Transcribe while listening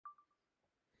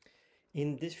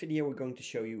In this video, we're going to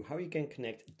show you how you can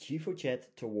connect Jivochat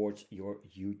towards your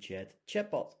UChat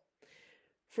chatbot.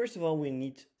 First of all, we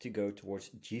need to go towards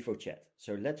Jivochat.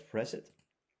 So let's press it.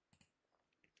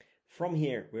 From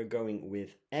here, we're going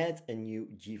with add a new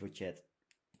Jivochat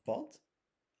bot.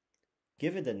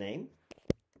 Give it a name.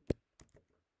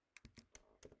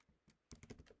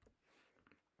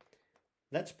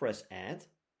 Let's press add.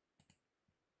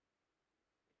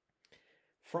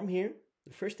 From here,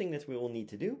 the first thing that we will need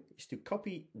to do is to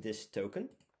copy this token,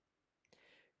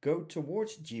 go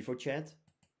towards Jivochat.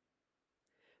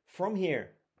 From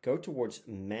here, go towards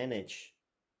Manage,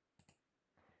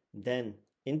 then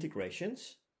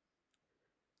Integrations,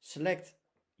 select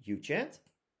UChat,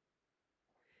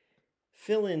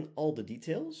 fill in all the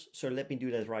details. So let me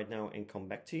do that right now and come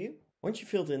back to you. Once you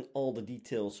filled in all the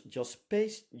details, just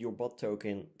paste your bot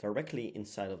token directly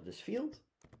inside of this field.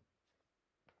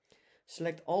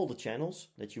 Select all the channels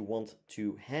that you want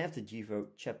to have the Jivo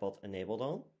chatbot enabled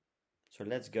on. So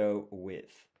let's go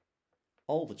with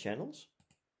all the channels.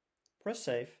 Press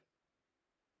save.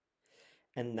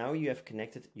 And now you have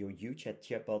connected your UChat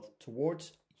chatbot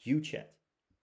towards UChat.